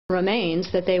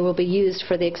remains that they will be used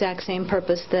for the exact same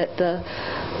purpose that the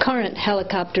current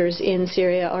helicopters in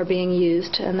Syria are being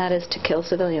used, and that is to kill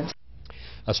civilians.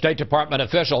 A State Department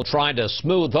official trying to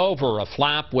smooth over a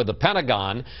flap with the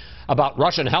Pentagon about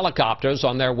Russian helicopters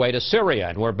on their way to Syria.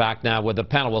 And we're back now with the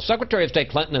panel. Well, Secretary of State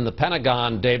Clinton and the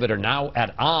Pentagon, David, are now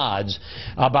at odds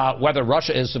about whether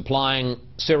Russia is supplying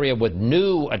Syria with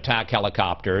new attack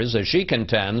helicopters, as she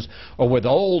contends, or with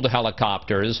old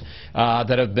helicopters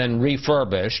that have been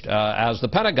refurbished, as the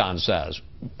Pentagon says.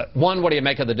 One, what do you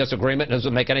make of the disagreement? Does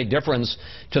it make any difference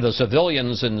to the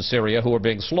civilians in Syria who are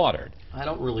being slaughtered? I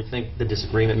don't really think the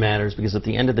disagreement matters, because at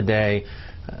the end of the day,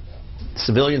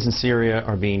 civilians in Syria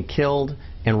are being killed,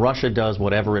 and Russia does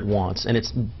whatever it wants. And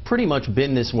it's pretty much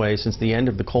been this way since the end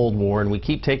of the Cold War, and we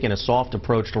keep taking a soft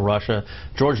approach to Russia.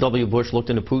 George W. Bush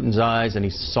looked into Putin's eyes and he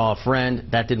saw a friend.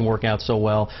 That didn't work out so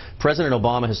well. President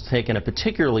Obama has taken a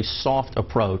particularly soft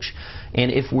approach,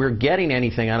 and if we're getting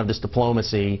anything out of this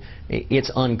diplomacy,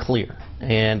 it's unclear.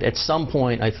 And at some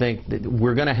point, I think that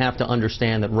we're going to have to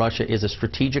understand that Russia is a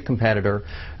strategic competitor.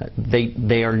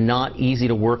 They are not easy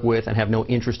to work with and have no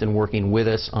interest in working with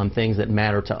us on things that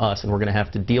matter to us, and we're going to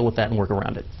have to deal with that and work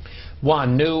around it.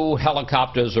 Juan, new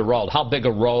helicopters are rolled. How big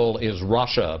a role is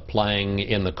Russia playing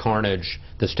in the carnage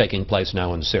that's taking place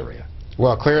now in Syria?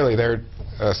 Well, clearly they're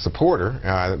a supporter.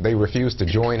 They refuse to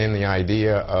join in the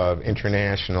idea of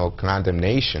international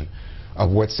condemnation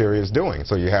of what Syria is doing.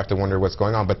 So you have to wonder what's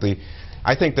going on. But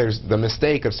I think there's the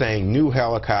mistake of saying new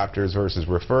helicopters versus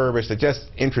refurbished. It just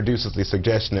introduces the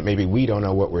suggestion that maybe we don't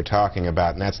know what we're talking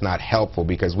about, and that's not helpful,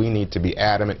 because we need to be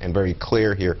adamant and very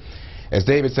clear here. As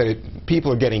David said,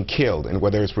 people are getting killed, and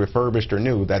whether it's refurbished or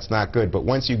new, that's not good. But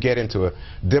once you get into a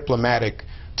diplomatic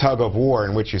tug of war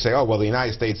in which you say, oh, well, the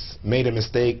United States made a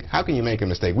mistake. How can you make a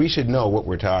mistake? We should know what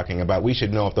we're talking about. We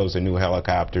should know if those are new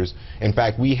helicopters. In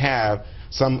fact, we have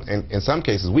in some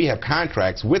cases, we have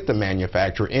contracts with the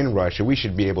manufacturer in Russia. We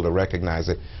should be able to recognize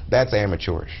it. That's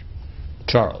amateurish.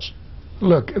 Charles.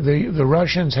 Look, the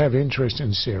Russians have interest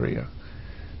in Syria.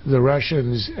 The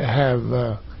Russians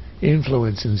have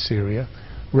influence in Syria.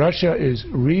 Russia is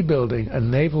rebuilding a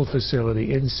naval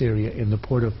facility in Syria in the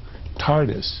port of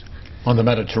Tartus. On the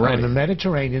Mediterranean. On the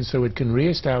Mediterranean, so it can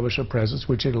reestablish a presence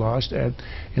which it lost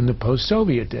in the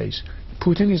post-Soviet days.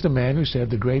 Putin is the man who said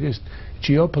the greatest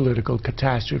geopolitical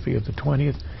catastrophe of the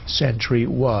 20th century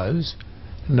was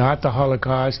not the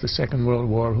Holocaust, the Second World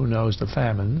War, who knows, the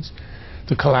famines,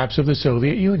 the collapse of the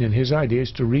Soviet Union. His idea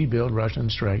is to rebuild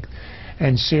Russian strength,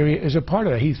 and Syria is a part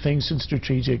of that. He thinks in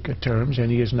strategic terms,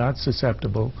 and he is not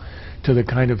susceptible to the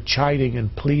kind of chiding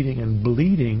and pleading and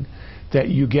bleeding that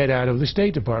you get out of the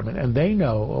State Department. And they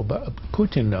know,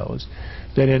 Putin knows,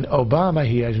 that in Obama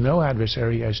he has no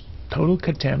adversary. He has total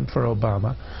contempt for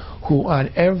Obama, who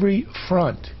on every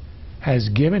front has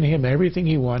given him everything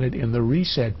he wanted in the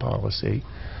reset policy,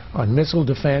 on missile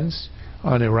defense,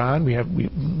 on Iran. We have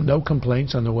no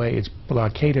complaints on the way it's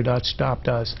blockaded us,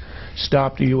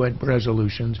 stopped the UN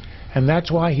resolutions, and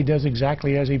that's why he does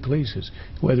exactly as he pleases.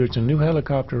 Whether it's a new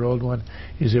helicopter or old one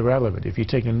is irrelevant. If you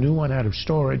take a new one out of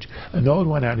storage, an old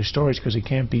one out of storage because it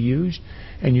can't be used,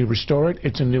 and you restore it,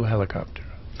 it's a new helicopter.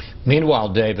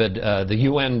 Meanwhile, David, the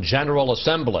UN General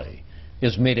Assembly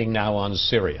is meeting now on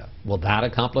Syria. Will that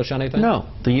accomplish anything? No.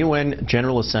 The UN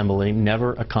General Assembly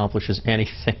never accomplishes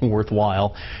anything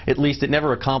worthwhile. At least it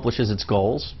never accomplishes its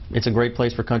goals. It's a great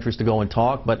place for countries to go and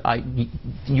talk, but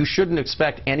you shouldn't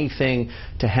expect anything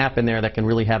to happen there that can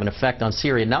really have an effect on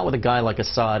Syria, not with a guy like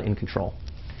Assad in control.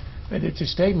 But it's a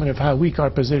statement of how weak our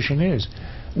position is.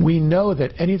 We know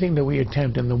that anything that we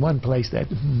attempt in the one place that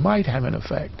might have an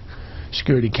effect,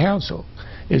 Security Council,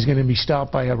 is going to be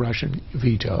stopped by a Russian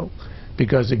veto,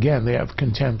 because, again, they have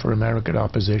contempt for American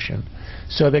opposition.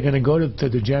 So they're going to go to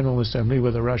the General Assembly,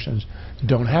 where the Russians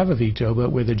don't have a veto,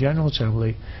 but where the General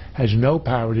Assembly has no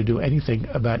power to do anything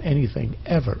about anything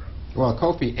ever. Well,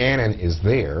 Kofi Annan is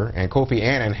there, and Kofi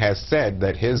Annan has said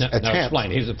that his attempt... Now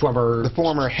explain. He's the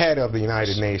former head of the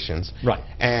United Nations. Right.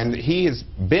 And he has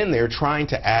been there trying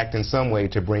to act in some way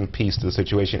to bring peace to the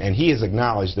situation, and he has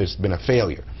acknowledged there's been a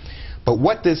failure. But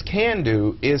what this can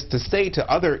do is to say to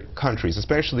other countries,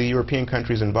 especially European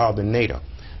countries involved in NATO,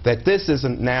 that this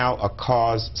isn't now a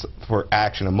cause for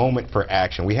action, a moment for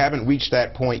action. We haven't reached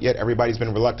that point yet. Everybody's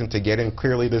been reluctant to get in.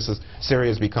 Clearly, Syria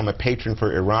has become a patron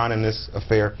for Iran in this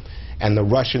affair, and the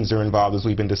Russians are involved, as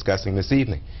we've been discussing this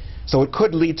evening. So it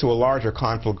could lead to a larger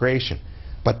conflagration.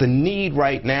 But the need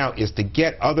right now is to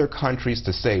get other countries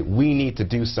to say, we need to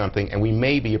do something, and we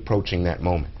may be approaching that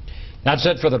moment. That's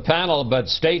it for the panel, but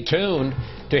stay tuned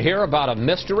to hear about a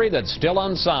mystery that's still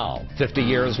unsolved 50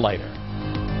 years later.